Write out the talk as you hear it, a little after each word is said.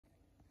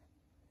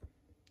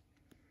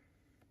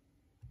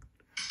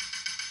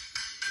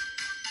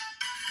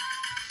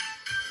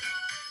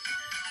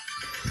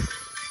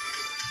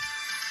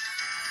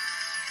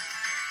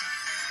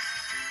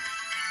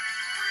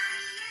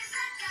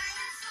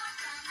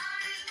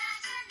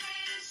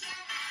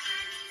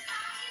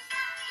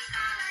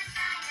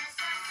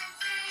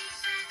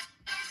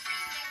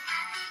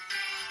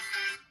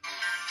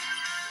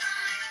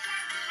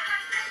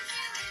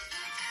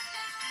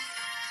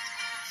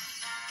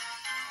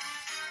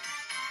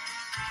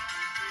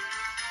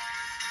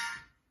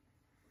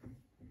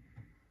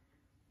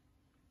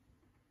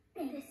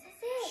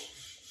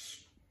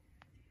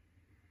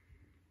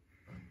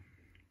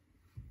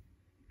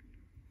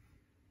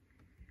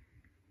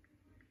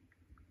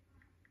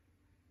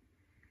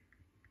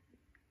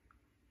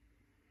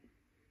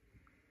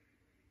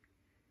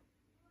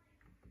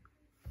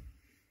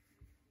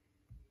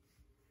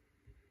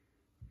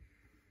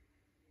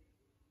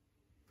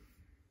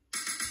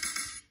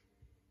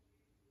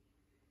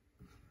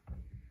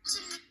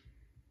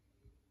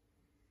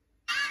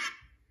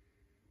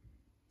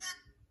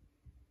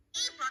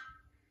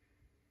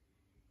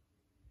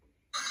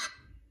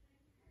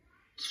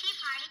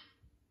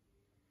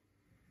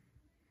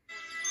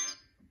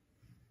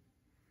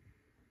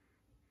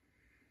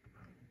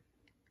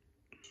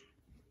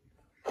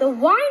the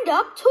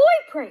wind-up toy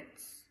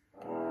prince.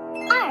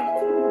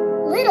 Art,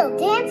 little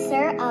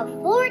dancer of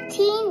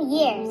 14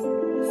 years,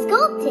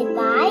 sculpted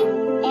by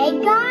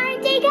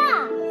Edgar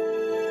Degas.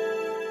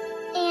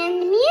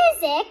 And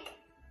music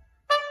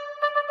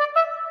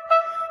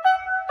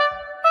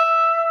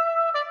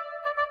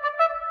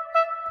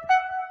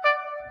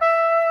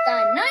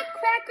The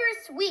Nutcracker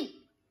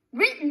Suite,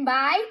 written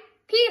by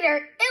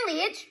Peter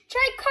Ilyich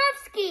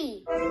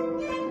Tchaikovsky.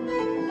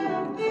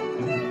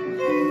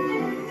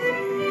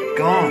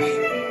 Gosh,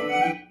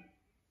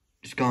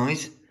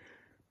 guys,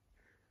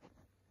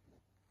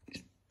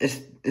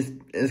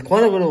 it's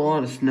quite a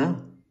lot of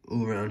snow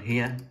all around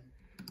here.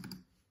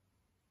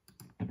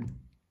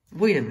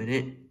 Wait a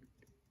minute.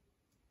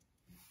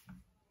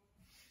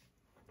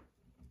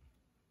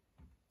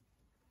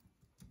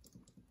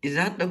 Is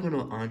that the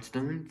little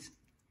Einsteins?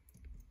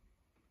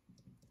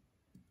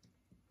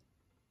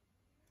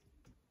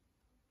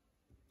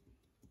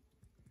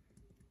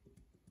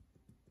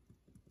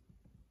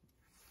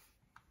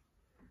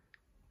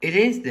 It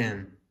is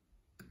them.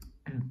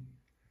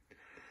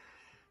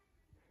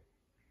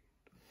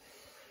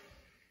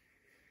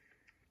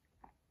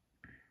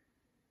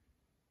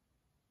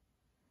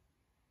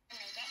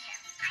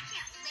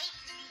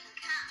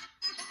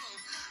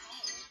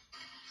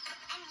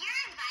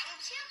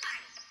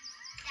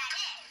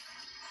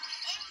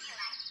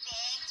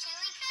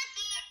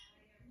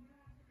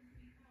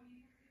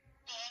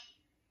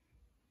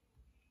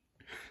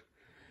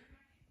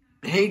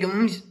 Hey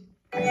guys.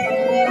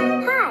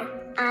 Hi,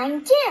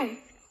 I'm Jim,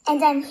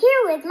 and I'm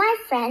here with my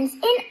friends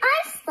in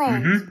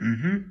Iceland.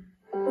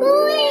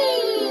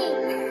 Whee!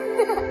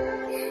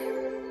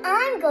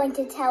 I'm going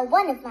to tell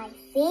one of my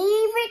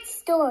favorite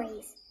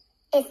stories.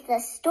 It's the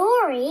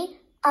story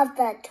of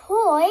the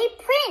toy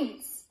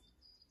prince.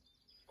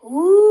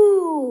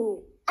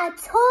 Ooh, a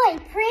toy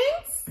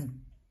prince?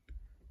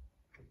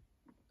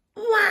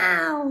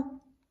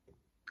 Wow.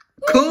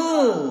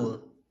 Cool.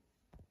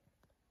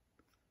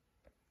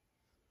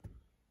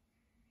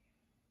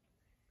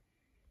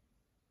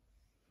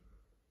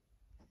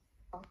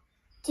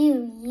 Do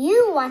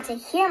you want to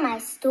hear my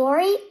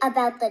story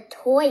about the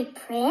toy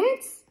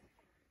prince?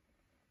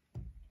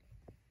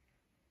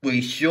 We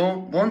sure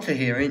want to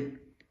hear it.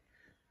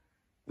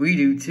 We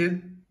do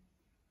too.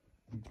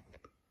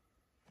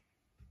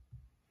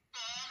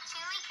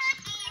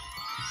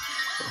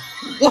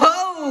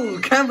 Whoa!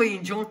 Can we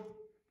enjoy?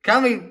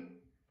 Can we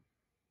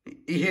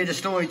hear the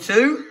story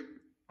too?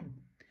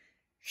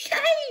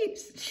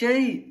 Shapes.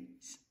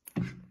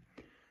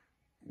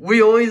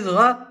 We always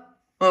love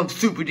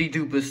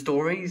super-duper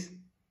stories.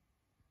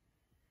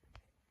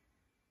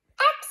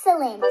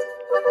 Excellent!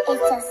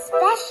 It's a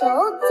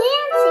special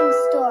dancing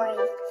story,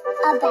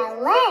 a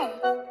ballet.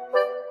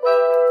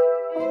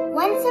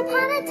 Once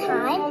upon a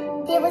time,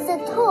 there was a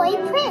toy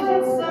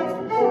prince.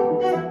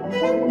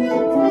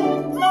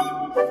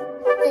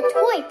 The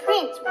toy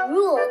prince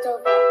ruled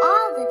over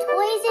all the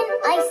toys in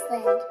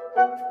Iceland.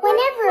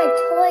 Whenever a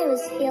toy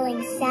was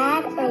feeling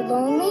sad or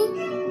lonely,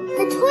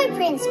 the toy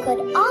prince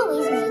could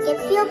always make it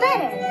feel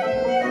better.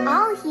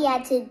 All he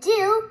had to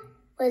do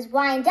was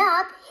wind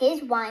up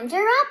his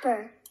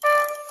winder-upper.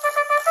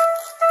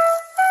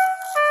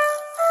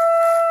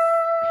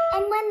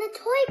 And when the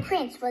toy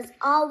prince was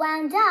all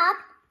wound up,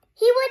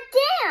 he would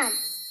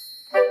dance.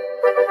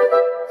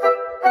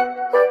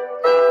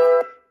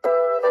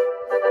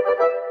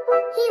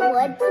 He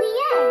would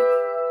plier,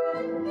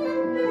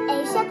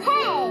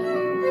 échapper,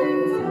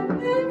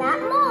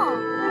 battement,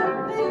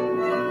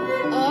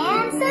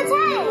 and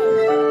sauter.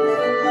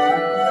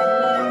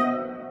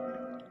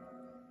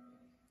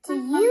 Do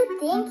you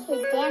think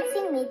his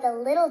dancing made the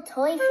little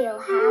toy feel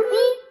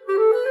happy?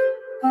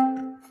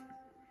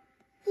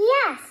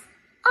 Yes,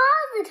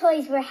 all the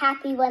toys were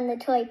happy when the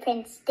toy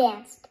prince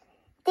danced.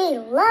 They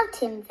loved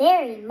him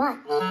very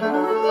much.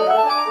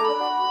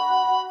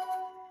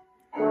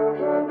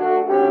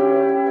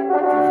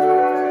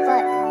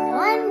 But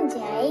one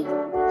day,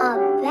 a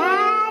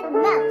bad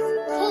mouse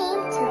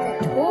came to the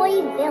toy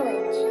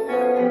village.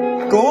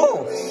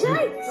 Gosh!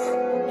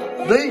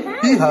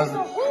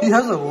 He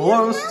has a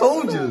lot of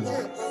soldiers.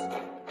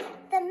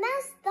 The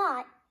mouse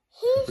thought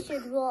he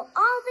should rule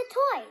all the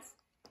toys.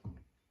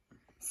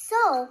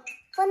 So,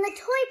 when the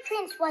toy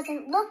prince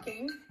wasn't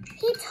looking,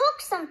 he took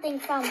something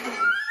from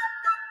him.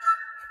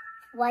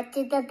 What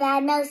did the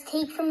bad mouse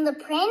take from the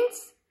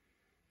prince?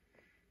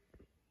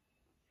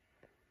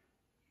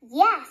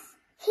 Yes,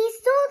 he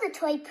stole the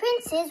toy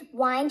prince's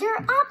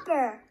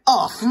winder-upper.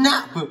 Oh,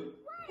 snap! What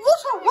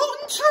a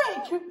rotten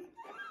trick!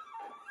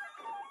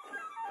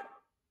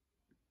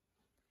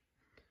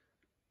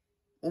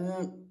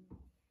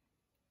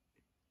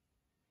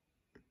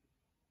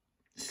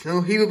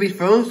 So he would be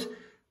froze,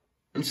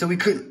 and so he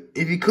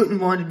couldn't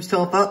wind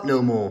himself up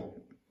no more.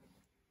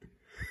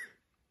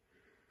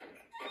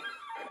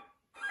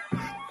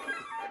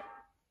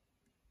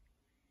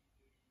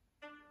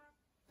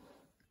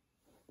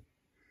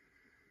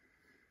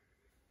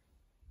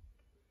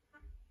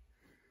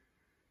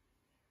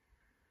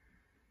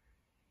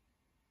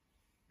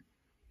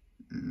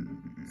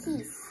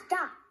 He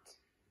stopped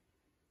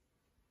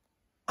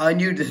I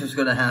knew this was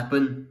gonna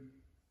happen.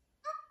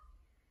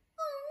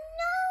 Oh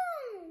no!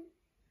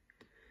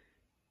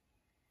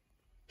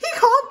 He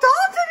can't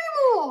dance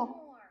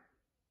anymore.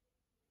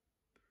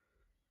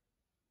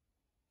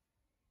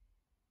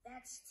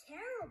 That's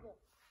terrible.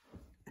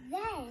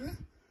 Then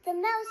the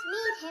mouse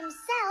made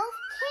himself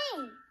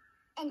king,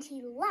 and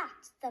he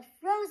locked the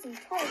frozen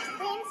toy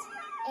prince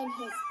in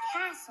his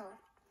castle.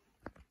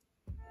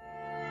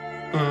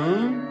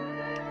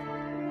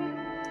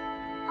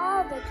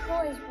 All the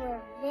toys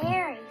were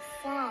very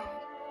sad.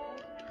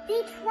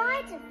 They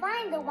tried to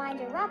find the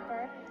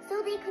winder-upper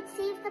so they could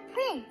save the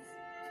prince.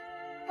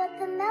 But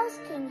the Mouse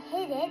King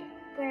hid it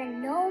where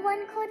no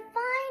one could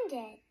find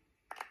it.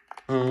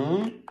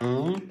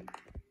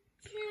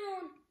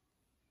 June,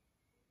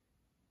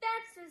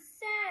 that's a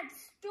sad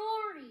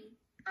story.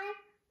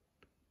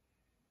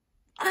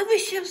 I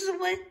wish there was a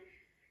way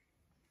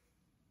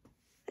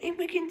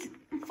we can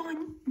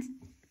find.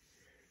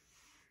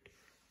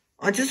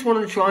 I just want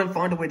to try and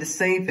find a way to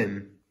save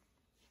him.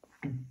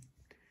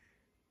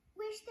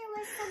 Wish there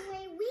was some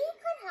way we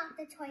could help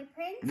the toy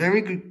prince.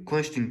 Very good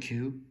question,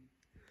 Q.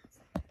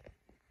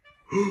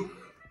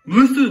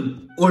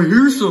 Listen, I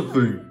hear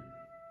something.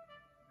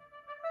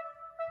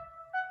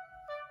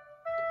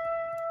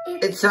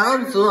 It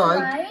sounds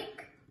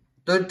like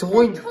the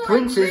toy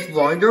prince's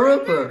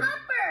winder-upper.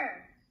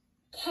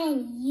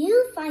 Can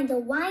you find the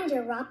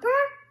winder-upper?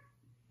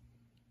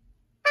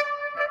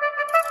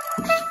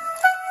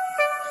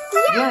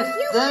 Yes,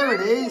 there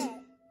it is.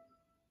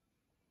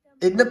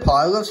 In the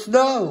pile of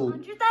snow.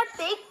 Under that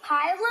big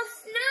pile of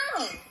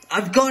snow.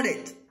 I've got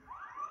it.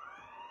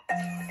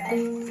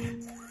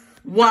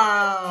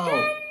 Wow.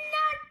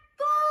 Cannot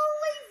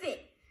believe it.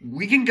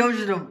 We can go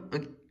to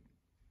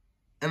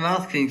the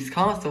Mouse King's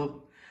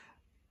castle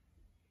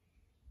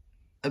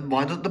and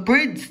wind up the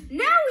prince.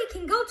 Now we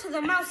can go to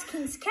the Mouse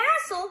King's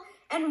castle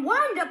and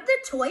wind up the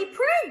toy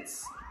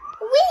prince.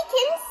 We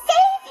can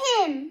save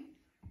him!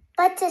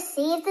 But to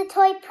save the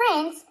toy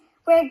prince,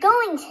 we're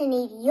going to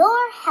need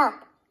your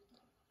help.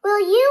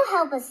 Will you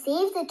help us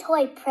save the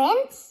toy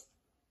prince?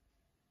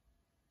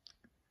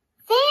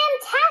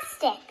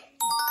 Fantastic!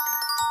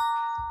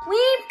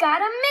 We've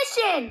got a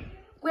mission.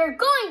 We're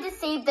going to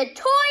save the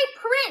toy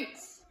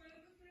prince.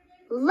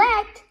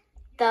 Let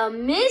the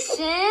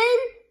mission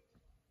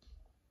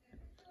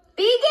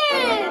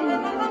begin.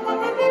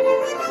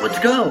 Let's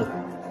go.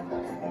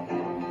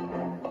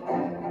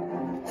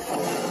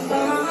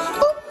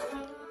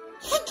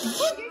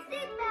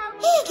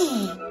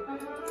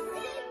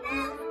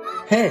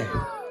 Hey.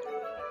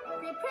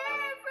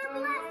 Prepare for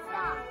blast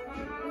off.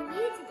 We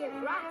need to give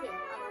Rocket a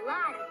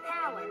lot of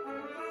power.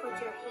 Put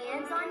your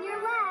hands on your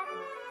lap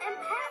and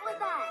pat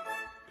with us.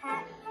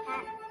 Pat, pat,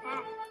 pat,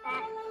 pat, pat,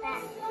 pat, pat,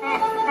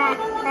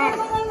 pat.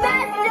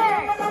 Faster!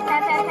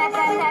 Pat, pat, pat,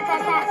 pat, pat,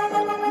 pat, pat.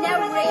 Now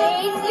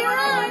raise your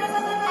arms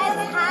as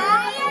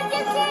high as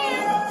you can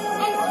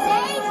and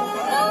say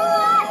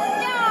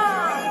blast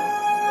off!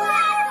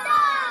 Blast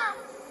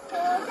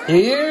off!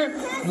 Here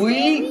we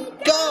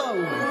go.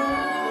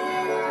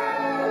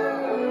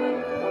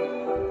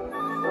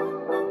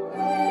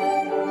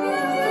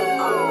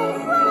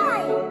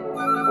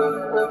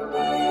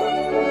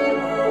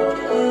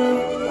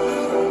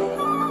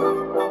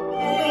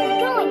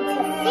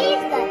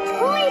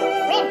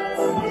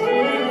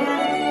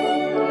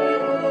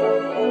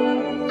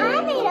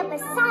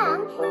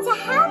 To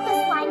help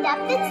us wind up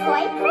the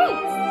toy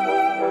prince.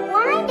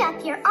 Wind up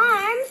your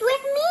arms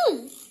with me,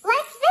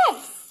 like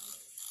this.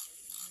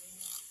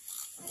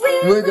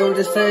 We're going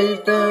to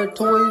save the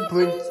toy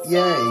prince,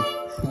 yay.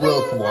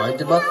 We'll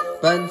wind him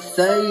up and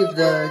save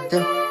the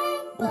day.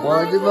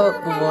 Wind him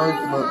up and wind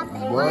him up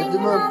and wind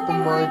him up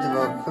and wind him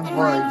up and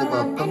wind him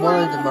up and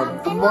wind him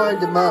up and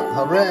wind him up,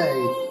 hooray.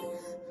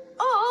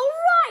 All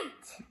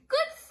right.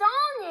 Good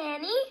song,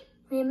 Annie.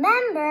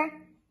 Remember,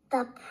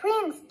 the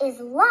prince is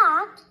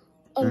locked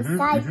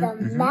inside the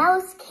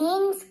Mouse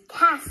King's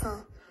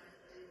castle.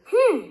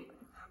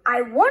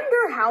 I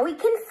wonder how we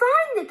can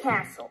find the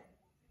castle.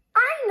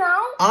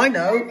 I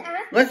know.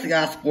 Let's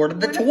ask one of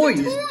the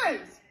toys.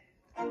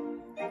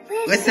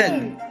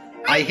 Listen,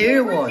 I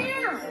hear one.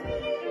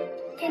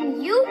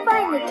 Can you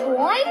find the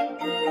toy?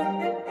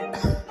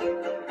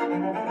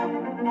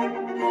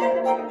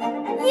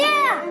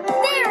 Yeah,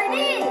 there it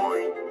is.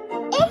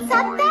 It's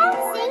a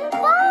bouncing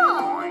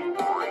ball.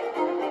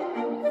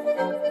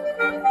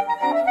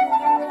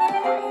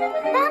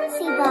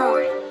 Bouncy ball,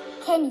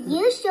 can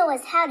you show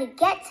us how to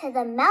get to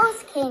the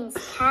Mouse King's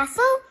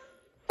castle?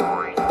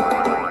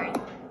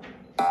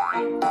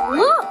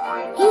 Look,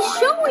 he's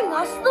showing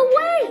us the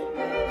way.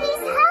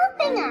 He's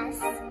helping us.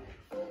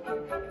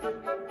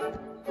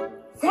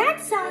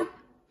 That's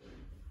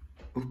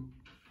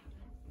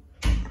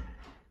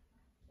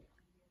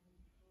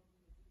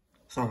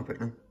Sorry about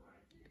that.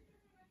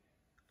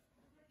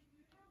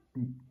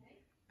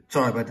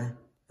 Sorry about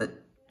that.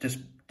 Just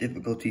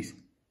difficulties.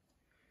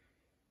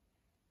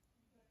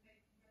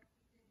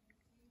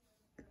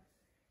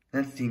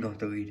 That thing got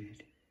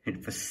deleted,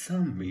 and for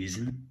some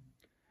reason,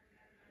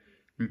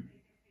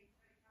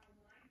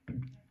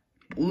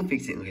 We'll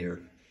fix it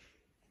here.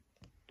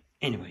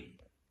 Anyway.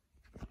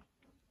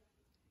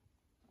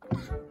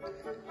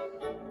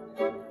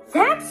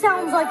 That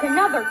sounds like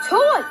another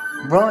toy.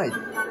 Right.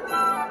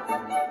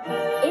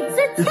 It's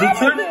a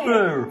teddy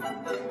bear.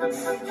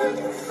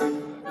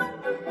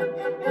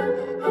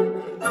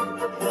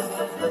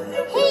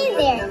 Hey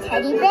there,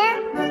 Teddy Bear.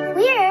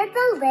 We're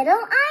the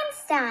little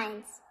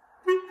Einsteins.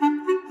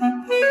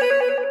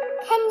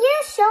 Can you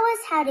show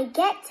us how to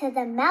get to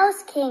the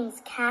Mouse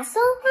King's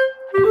castle?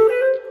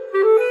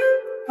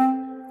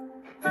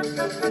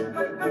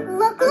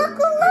 Look, look,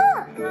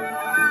 look!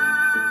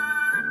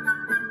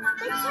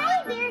 The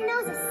teddy bear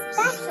knows a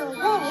special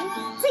way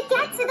to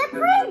get to the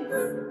prince.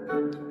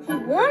 He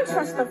wants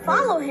us to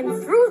follow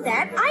him through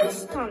that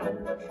ice tunnel.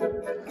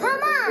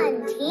 Come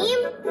on, team.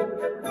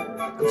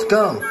 Let's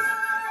go.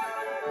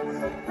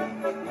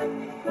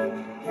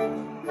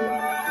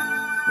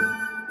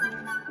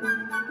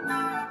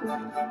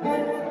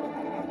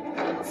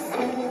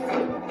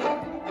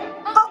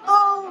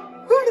 Uh-oh!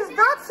 Who does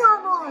that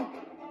sound like?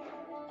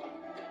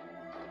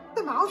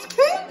 The Mouse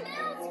King?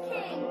 Mouse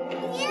King.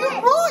 You're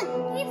right!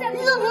 He's a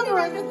member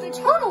of the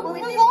tunnel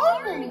with the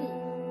army!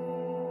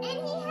 And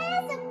he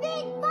has a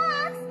big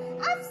box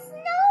of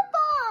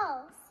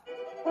snowballs.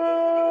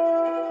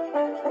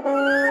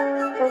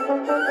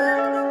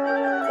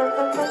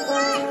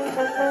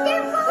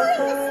 They're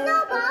throwing the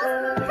snowballs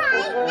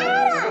right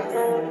at us.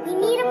 We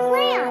need a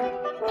plan,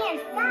 and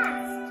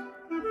fast.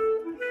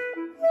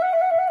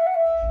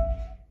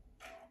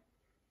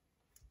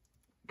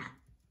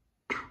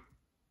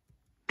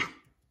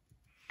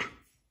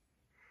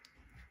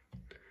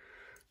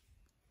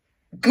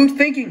 Good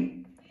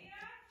thinking.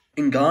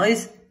 And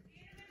guys,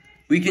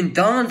 we can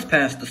dance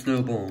past the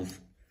snowballs.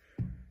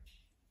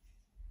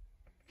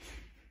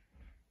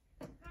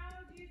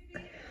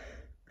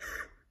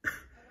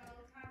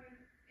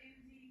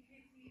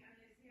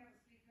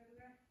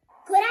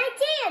 Good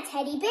idea,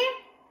 Teddy Bear.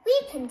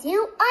 We can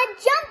do a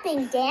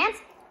jumping dance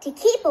to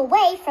keep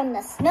away from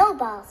the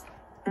snowballs.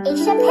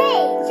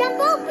 Échappé, jump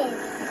open.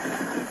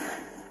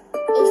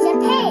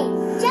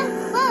 Échappé, jump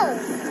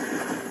close.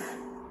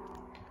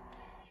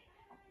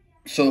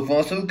 So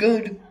far, so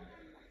good.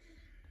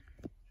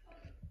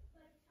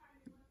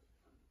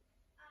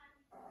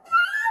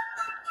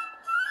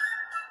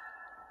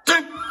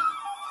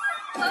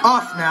 Oh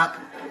snap!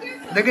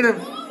 They're gonna.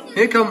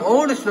 Here come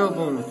all the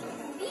snowballs.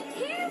 Be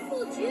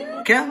careful,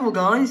 Jude. Careful,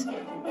 guys. To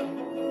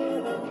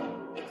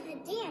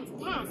dance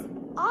past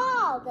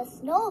all the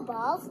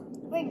snowballs,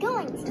 we're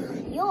going to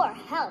need your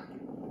help.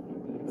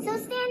 So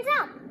stand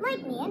up,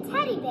 like me and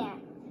Teddy Bear.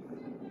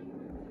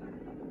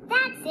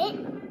 That's it.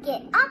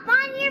 Get up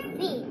on your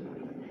feet.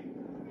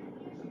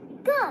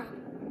 Good.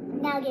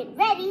 Now get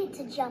ready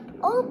to jump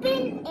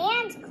open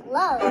and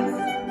close.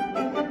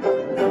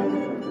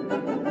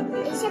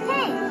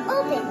 Échappé,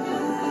 open.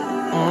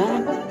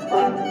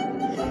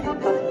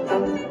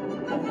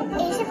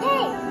 Échappé,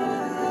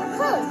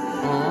 close.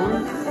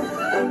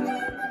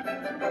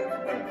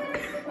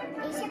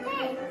 Échappé,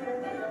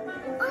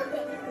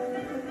 open.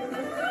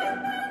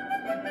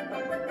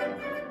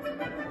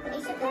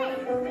 Échappé,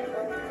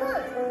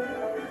 close.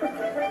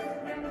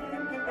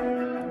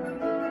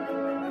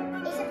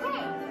 Échappé,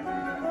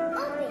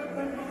 open.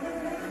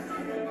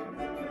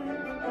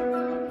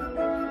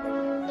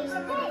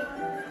 Échappé,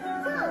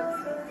 close.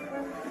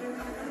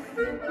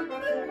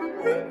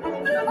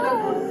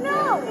 Oh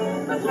no!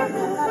 Here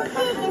come the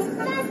biggest,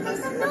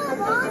 fastest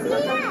snowballs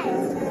yet!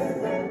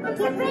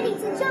 Get ready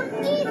to jump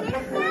even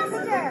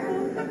faster!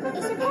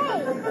 Échappé,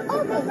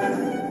 open!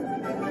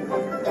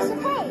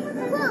 Échappé,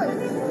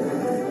 close!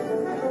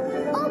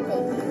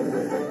 Open!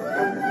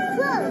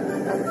 Close!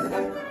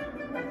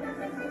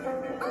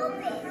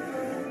 Open!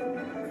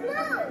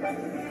 Close!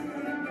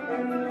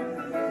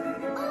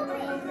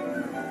 Open!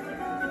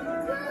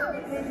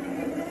 Close!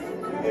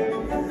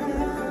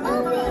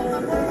 Open!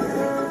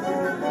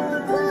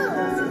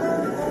 Close!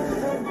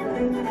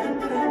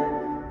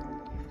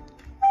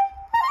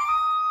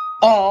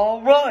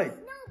 All right.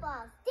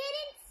 Snowballs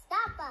didn't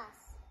stop us.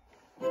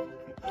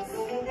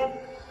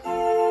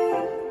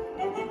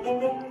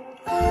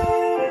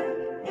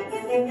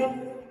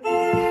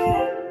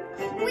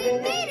 We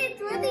made it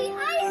through the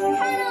ice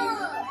tunnel.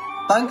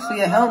 Thanks for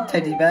your help,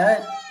 Teddy Bear.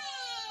 Yay!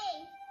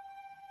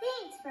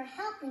 Thanks for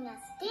helping us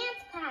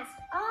dance past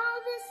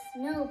all the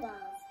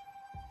snowballs.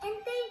 And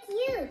thank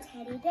you,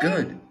 Teddy Bear,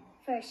 Good.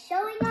 for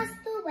showing us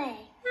the way.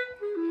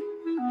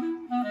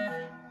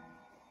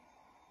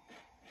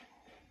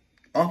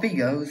 Off he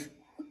goes.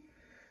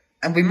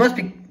 And we must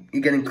be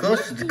getting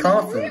close to the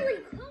castle.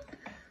 Really close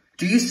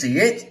Do you see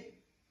it?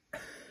 to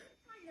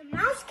the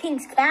Mouse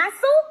King's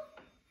castle?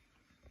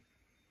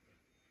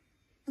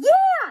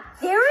 Yeah,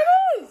 there it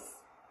is.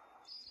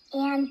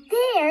 And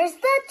there's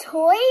the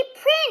Toy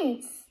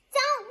Prince.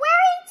 Don't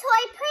worry,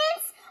 Toy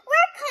Prince.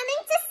 We're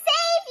coming to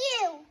save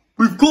you.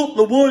 We've got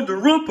the Winder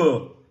Ripper.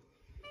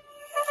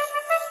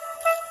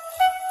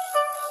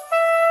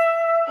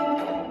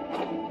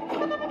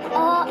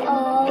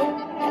 Uh-oh.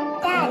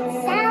 That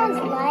sounds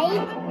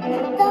like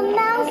the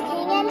Mouse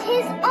King and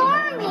his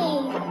army.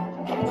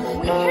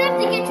 We have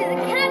to get to the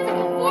castle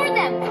before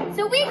them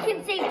so we can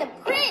save the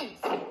prince.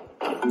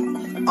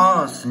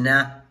 Oh,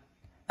 snap.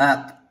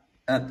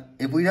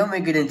 If we don't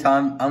make it in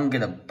time, I'm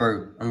gonna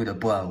burp. I'm gonna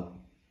blow.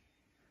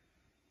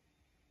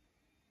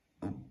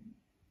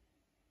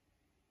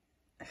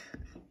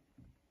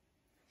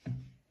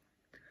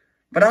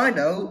 But I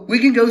know, we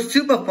can go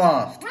super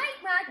fast.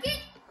 Right, Rocket?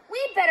 We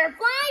better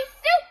fly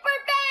super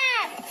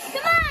fast.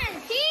 Come on,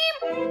 team.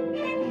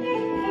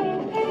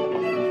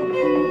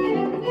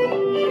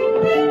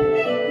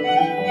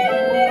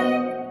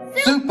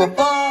 Super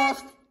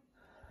fast.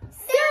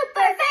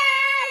 Super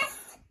fast.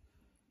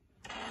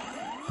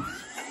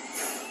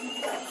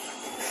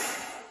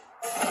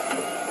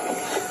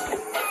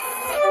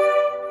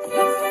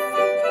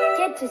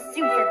 Get to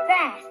super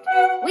fast.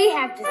 We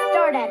have to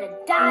start at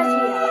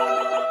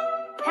adagio.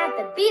 Pat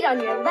the beat on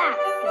your lap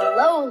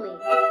slowly.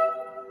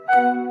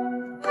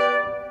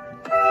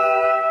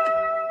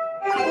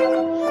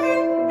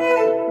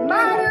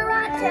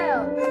 Moderato.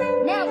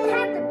 Now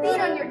pat the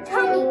beat on your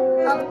tummy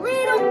a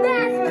little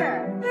faster.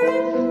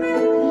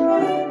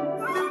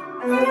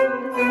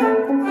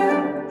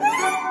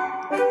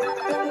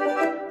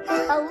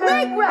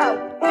 Allegro.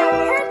 Now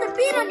pat the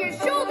beat on your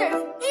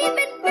shoulders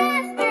even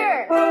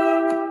faster.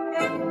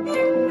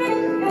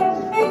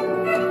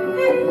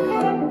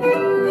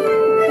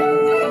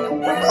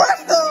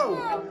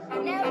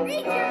 Now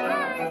reach your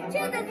arms to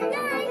the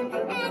sky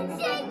and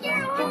shake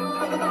your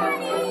whole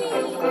body.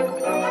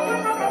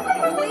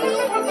 We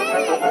did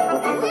it!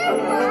 We're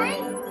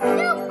flying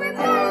super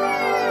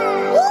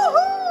fast!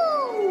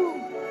 Woohoo!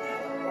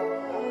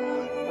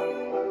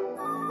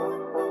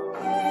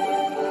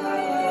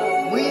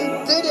 We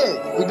did it!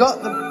 We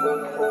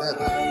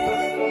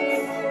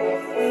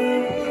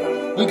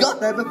got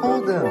there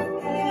before them.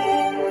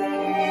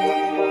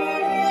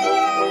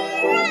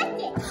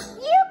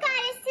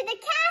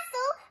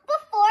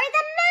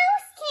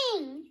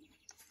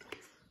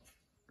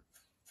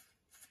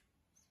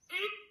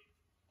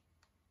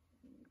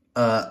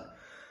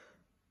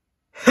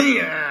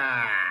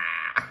 Yeah.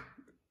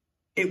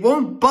 It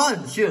won't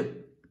budge. But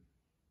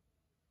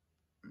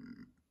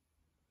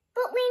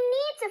we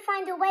need to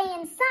find a way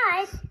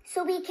inside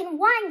so we can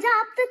wind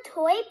up the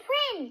toy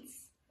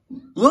prince.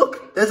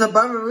 Look, there's a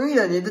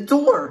ballerina near the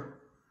door.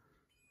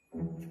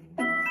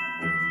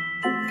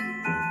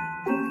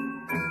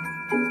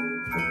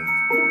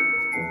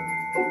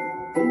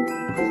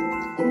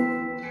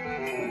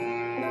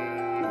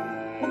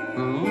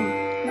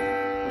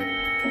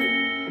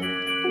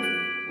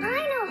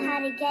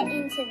 To get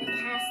into the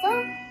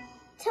castle.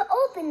 To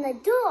open the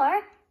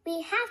door,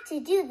 we have to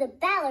do the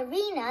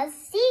ballerina's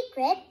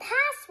secret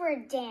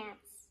password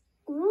dance.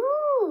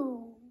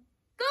 Ooh.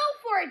 Go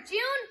for it,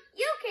 June.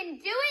 You can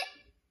do it.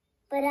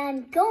 But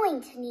I'm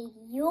going to need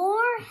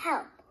your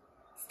help.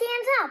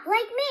 Stand up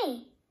like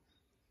me.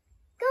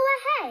 Go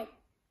ahead.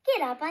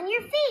 Get up on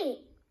your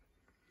feet.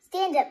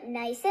 Stand up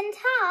nice and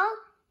tall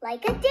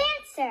like a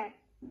dancer.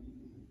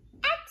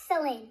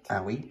 Excellent.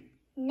 Are we?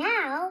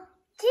 Now,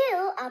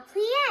 do a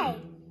plie.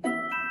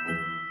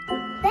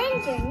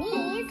 Bend your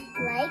knees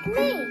like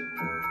me.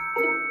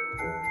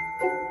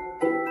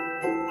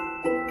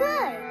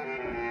 Good.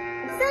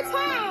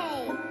 Saute.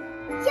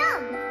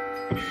 Jump.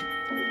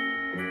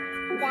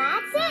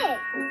 That's it.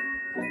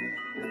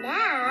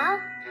 Now,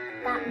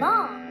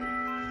 battement.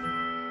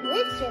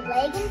 Lift your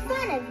leg in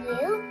front of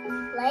you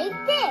like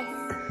this.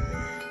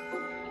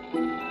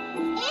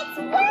 It's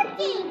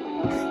working.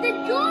 The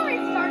door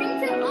is starting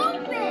to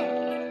open.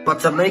 But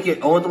to make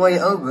it all the way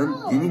open,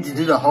 you need to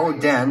do the whole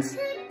dance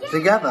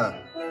together.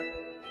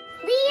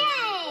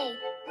 Plie.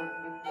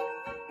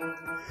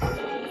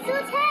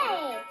 Saute.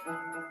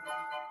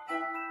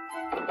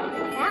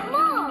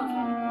 Battement.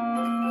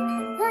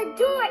 The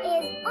door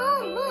is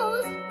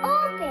almost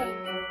open.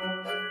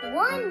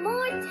 One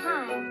more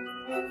time.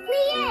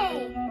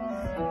 Plie.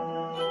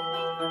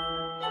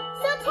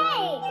 Saute.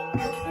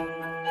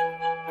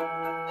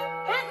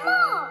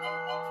 Battement.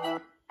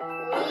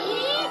 We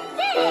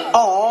did it.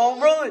 All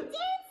right.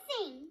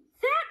 Dancing.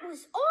 That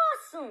was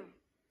awesome.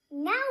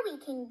 Now we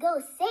can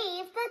go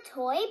save the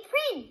toy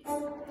prince.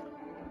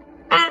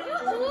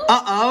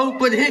 Uh-oh,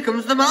 but here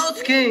comes the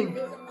Mouse King.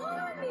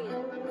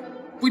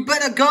 We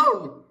better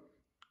go.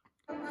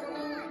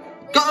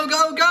 Go,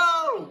 go,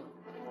 go.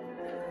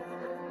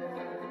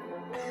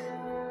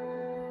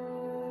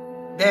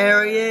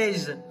 There he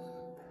is. There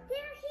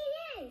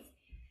he is.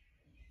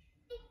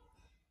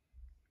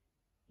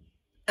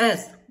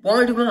 S,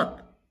 wind him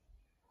up.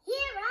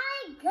 Here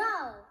I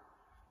go.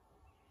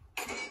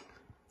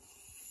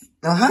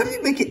 Now, how do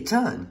you make it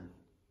turn?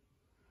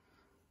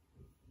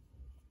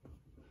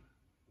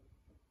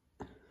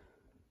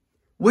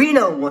 We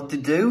know what to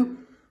do.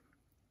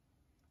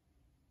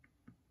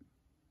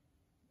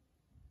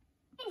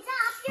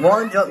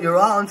 Wind up your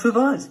arms with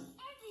us.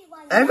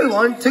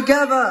 Everyone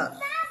together.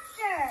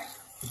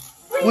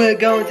 Faster. We're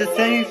going to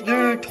save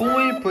the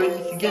toy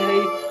prince,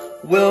 yay.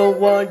 We'll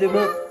wind him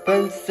up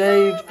and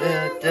save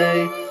the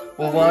day.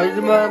 We'll wind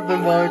them up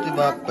and wind them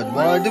up and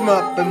wind them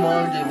up and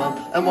wind them up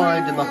and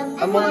wind them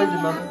up and wind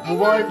them up. We'll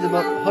wind them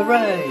up.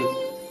 Hooray!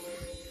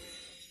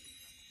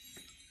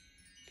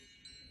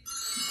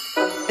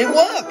 It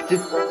worked!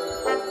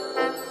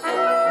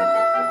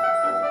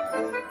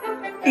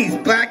 He's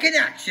back in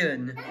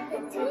action! The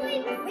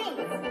toy prince,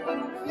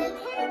 he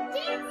can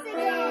dance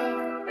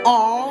again.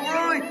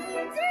 Alright!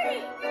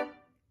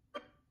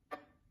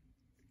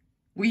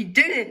 We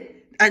did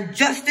it! And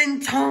just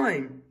in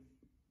time!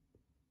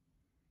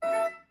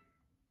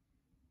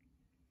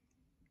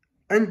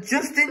 And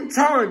just in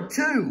time,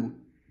 too!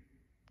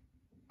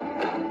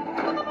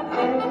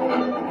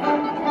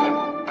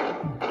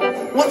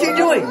 What's he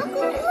doing? Look,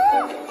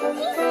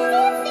 he's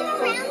dancing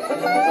around the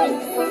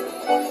place.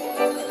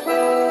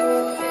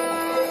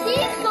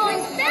 He's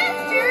going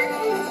faster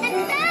and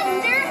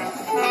faster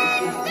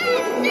and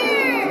faster.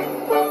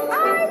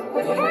 I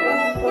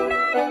cannot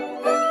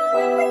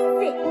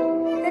believe it.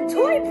 The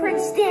toy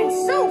prince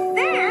danced so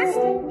fast,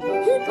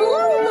 he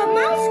blew the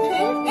Mouse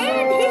King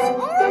and his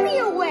army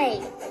away.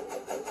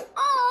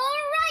 All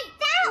right,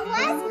 that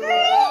was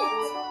great.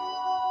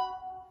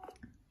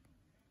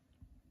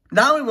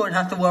 Now we won't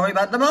have to worry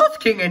about the Mouse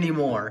King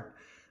anymore.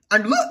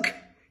 And look,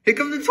 here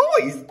come the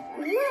toys.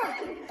 Look,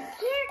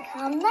 here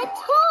come the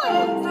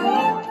toys.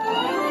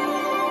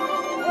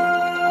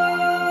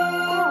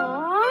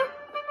 Aww,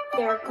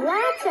 they're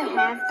glad to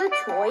have the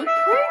toy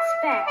prince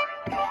back.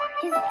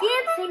 His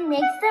dancing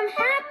makes them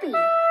happy.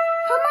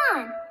 Come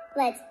on,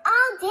 let's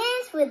all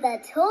dance with the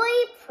toy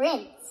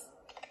prince.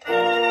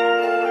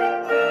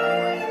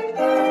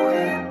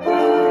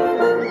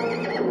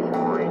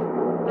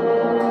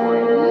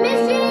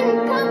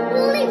 Mission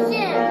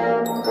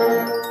completion!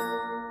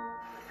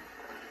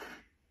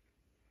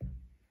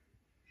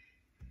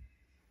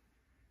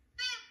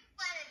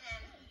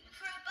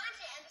 For a bunch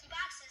of empty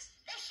boxes,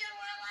 they sure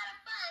were a lot of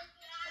fun.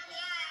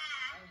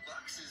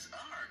 Boxes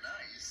are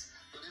nice,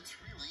 but it's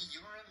really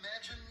your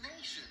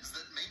imaginations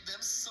that made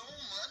them so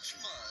much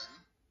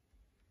fun.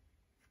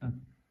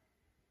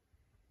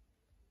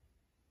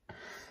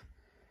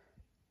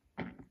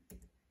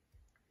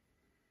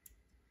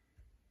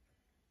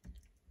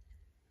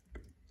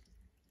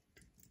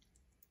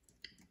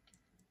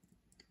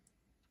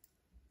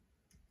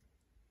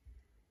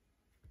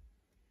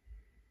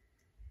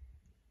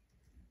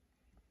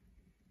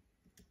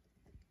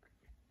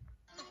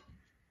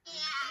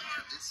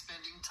 It's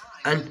spending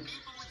time And with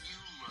people you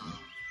love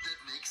that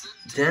makes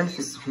it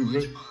dancing so can much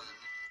make fun.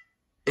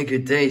 a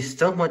good day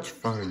so much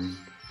fun.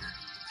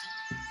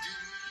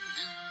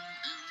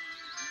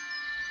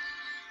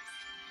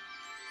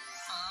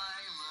 I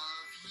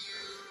love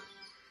you,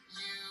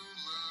 you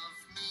love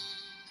me.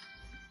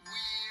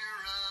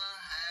 We're a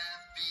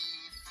happy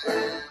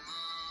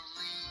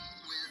family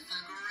with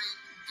a great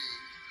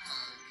big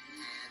hug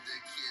and a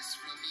kiss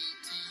from me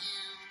to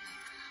you.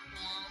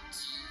 Won't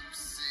you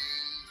say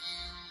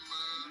you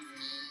love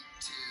me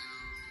too?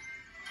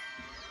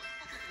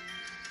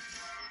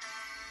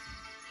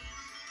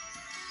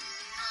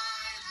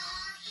 I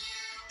love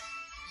you,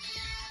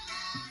 you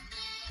love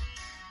me.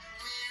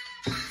 We're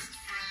best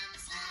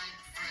friends like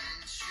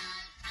friends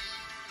should be,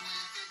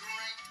 with a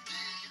great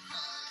big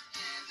hug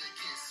and a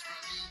kiss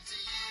from me to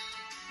you.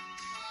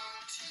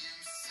 Won't you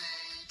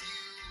say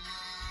you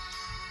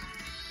love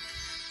me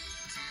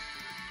too?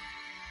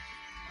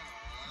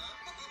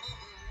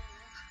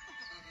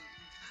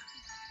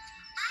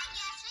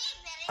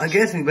 I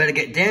guess we better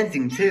get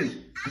dancing too.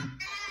 I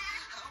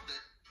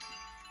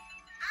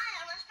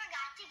almost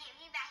forgot to give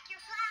you back your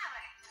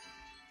flower.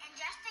 And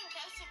just in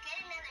case you get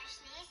another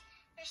sneeze,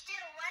 there's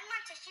still one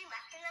more tissue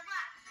left in the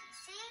box.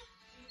 See?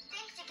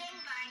 Thanks again,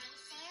 Barney.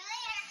 See you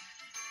later.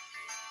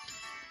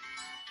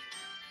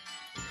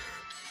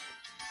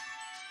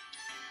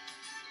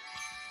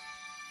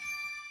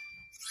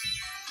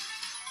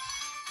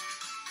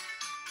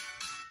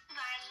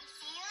 Barney,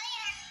 see you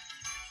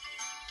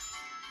later.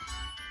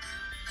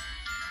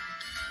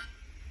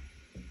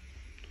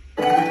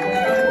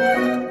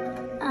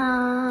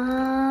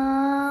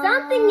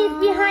 Something is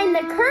behind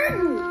the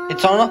curtain.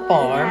 It's on a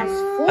farm,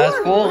 has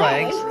four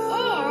legs,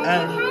 And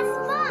and has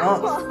fun.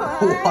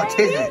 oh, what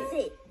is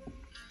it?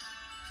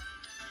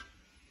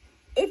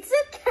 It's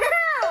a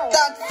cow.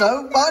 That's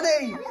so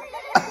funny!